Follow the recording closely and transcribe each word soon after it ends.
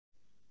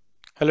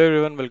Hello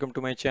everyone, welcome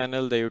to my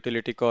channel, The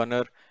Utility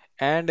Corner.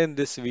 And in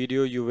this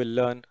video, you will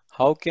learn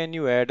how can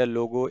you add a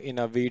logo in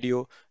a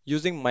video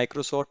using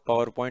Microsoft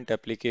PowerPoint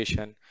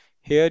application.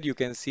 Here you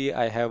can see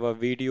I have a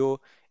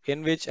video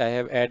in which I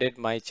have added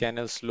my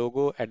channel's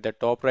logo at the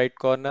top right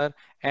corner,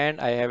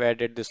 and I have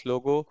added this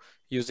logo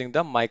using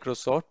the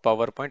Microsoft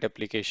PowerPoint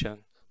application.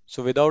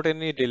 So without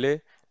any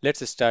delay,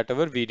 let's start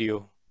our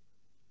video.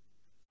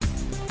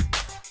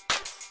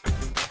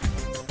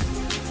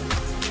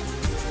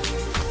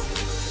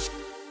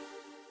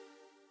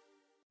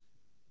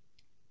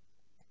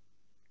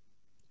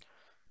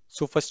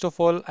 So first of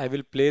all, I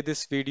will play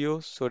this video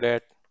so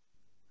that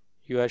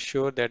you are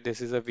sure that this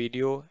is a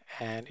video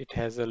and it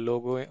has a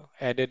logo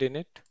added in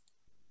it.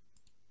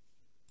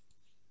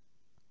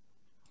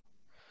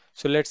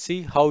 So let's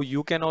see how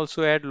you can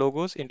also add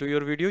logos into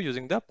your video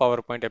using the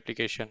PowerPoint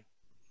application.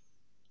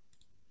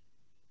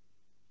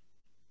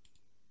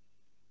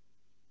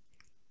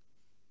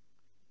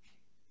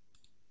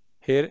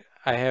 Here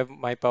I have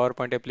my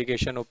PowerPoint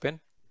application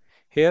open.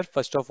 Here,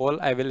 first of all,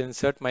 I will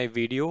insert my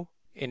video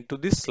into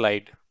this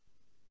slide.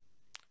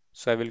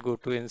 So I will go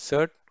to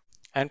insert,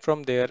 and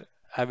from there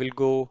I will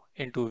go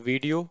into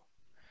video,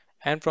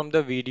 and from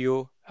the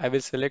video I will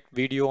select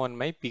video on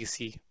my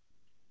PC.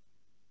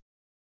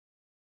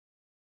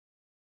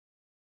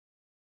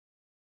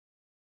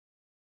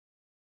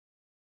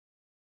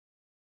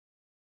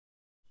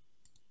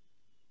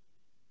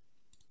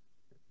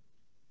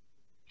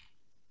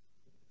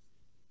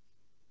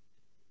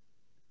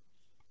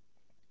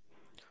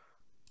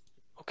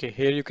 Okay,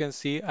 here you can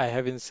see I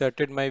have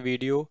inserted my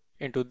video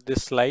into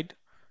this slide,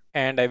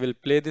 and I will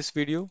play this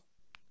video.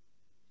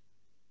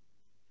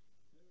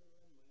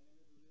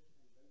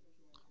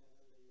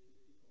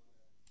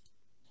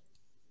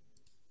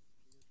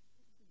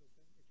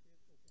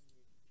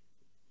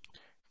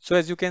 So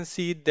as you can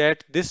see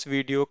that this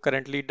video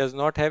currently does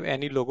not have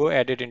any logo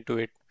added into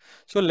it.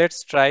 So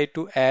let's try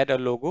to add a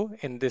logo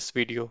in this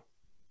video.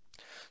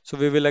 So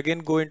we will again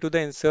go into the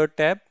insert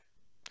tab,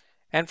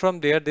 and from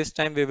there this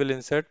time we will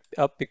insert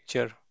a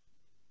picture,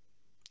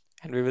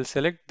 and we will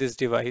select this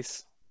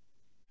device,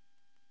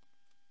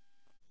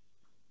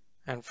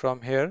 and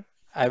from here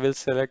I will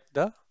select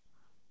the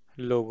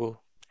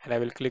logo and I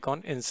will click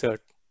on insert.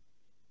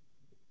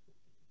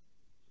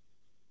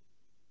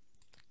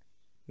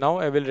 Now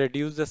I will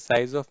reduce the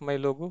size of my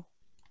logo.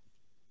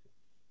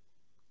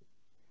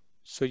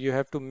 So you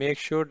have to make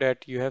sure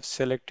that you have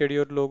selected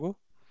your logo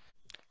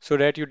so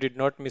that you did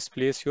not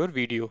misplace your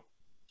video.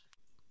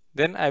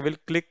 Then I will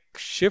click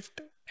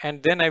shift,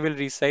 and then I will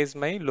resize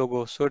my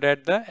logo so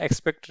that the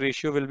aspect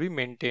ratio will be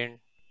maintained.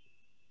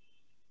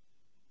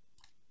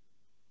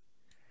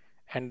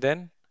 And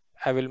then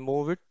I will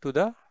move it to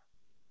the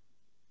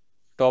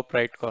top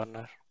right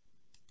corner.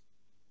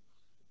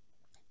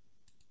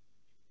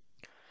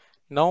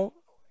 Now,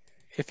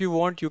 if you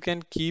want, you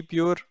can keep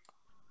your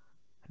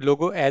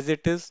logo as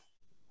it is,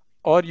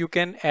 or you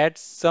can add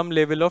some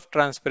level of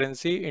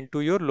transparency into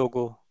your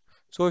logo.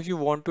 So if you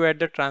want to add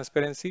the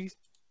transparency,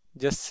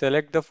 just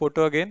select the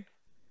photo again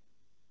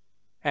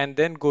and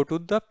then go to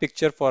the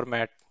picture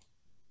format.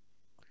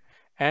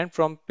 And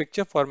from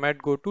picture format,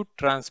 go to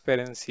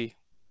transparency.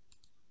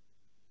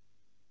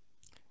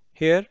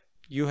 Here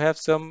you have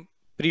some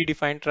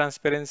predefined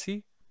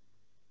transparency.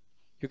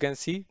 You can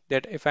see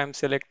that if I'm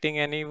selecting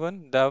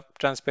anyone, the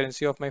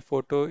transparency of my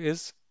photo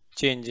is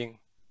changing.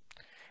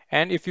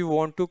 And if you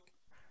want to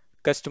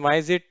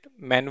customize it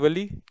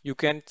manually, you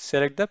can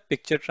select the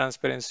picture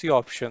transparency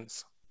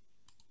options.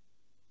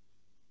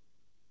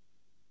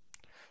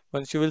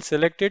 Once you will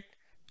select it,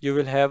 you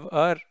will have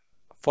a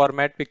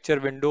format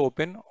picture window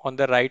open on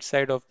the right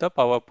side of the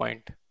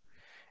PowerPoint.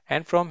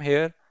 And from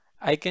here,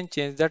 I can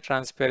change the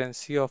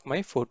transparency of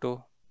my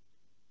photo.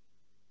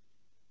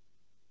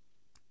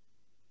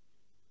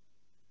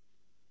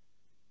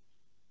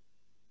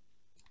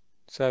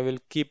 So I will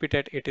keep it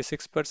at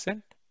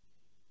 86%.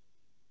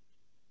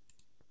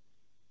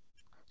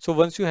 So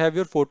once you have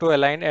your photo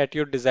aligned at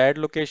your desired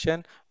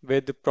location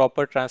with the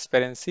proper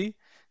transparency,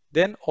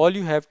 then all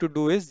you have to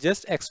do is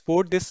just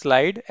export this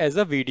slide as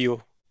a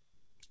video.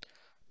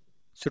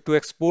 So to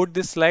export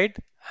this slide,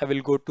 I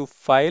will go to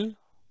File,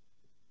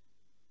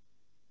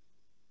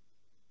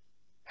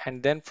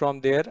 and then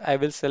from there I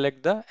will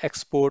select the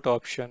Export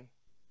option.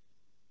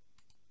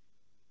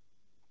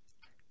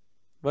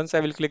 Once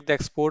I will click the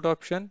Export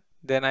option,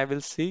 then I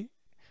will see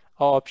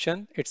a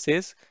option. It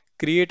says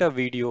Create a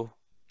video.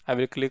 I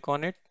will click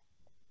on it,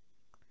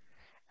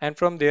 and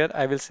from there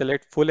I will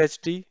select Full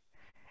HD,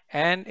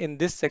 and in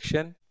this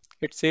section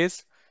it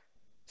says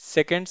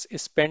seconds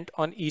spent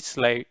on each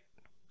slide.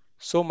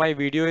 So my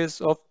video is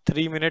of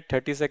 3 minutes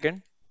 30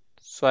 seconds.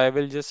 So I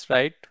will just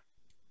write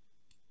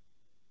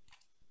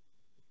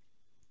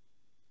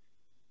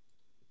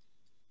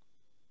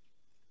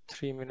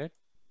 3 minutes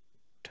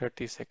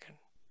 30 seconds.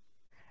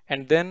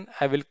 And then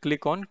I will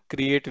click on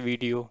create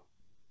video.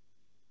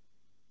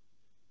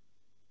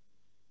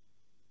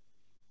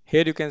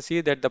 Here you can see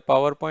that the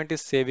PowerPoint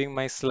is saving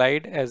my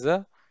slide as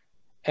a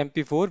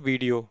MP4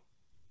 video.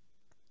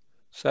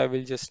 So I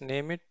will just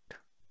name it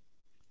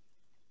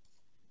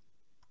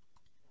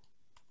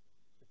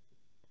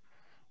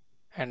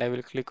and I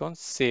will click on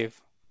save.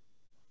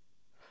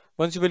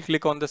 Once you will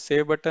click on the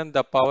save button,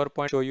 the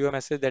PowerPoint show you a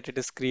message that it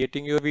is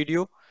creating your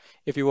video.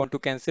 If you want to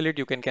cancel it,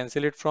 you can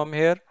cancel it from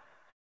here.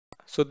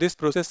 So this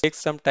process takes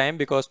some time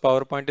because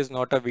PowerPoint is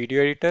not a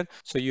video editor,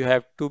 so you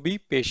have to be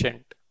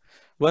patient.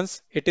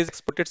 Once it is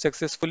exported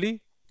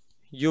successfully,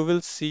 you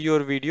will see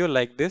your video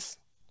like this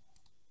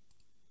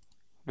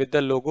with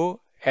the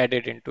logo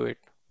added into it.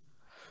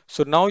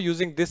 So now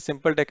using this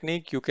simple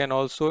technique, you can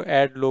also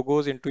add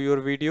logos into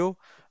your video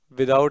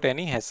without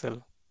any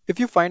hassle. If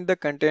you find the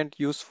content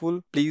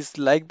useful, please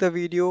like the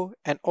video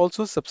and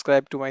also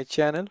subscribe to my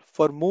channel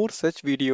for more such videos.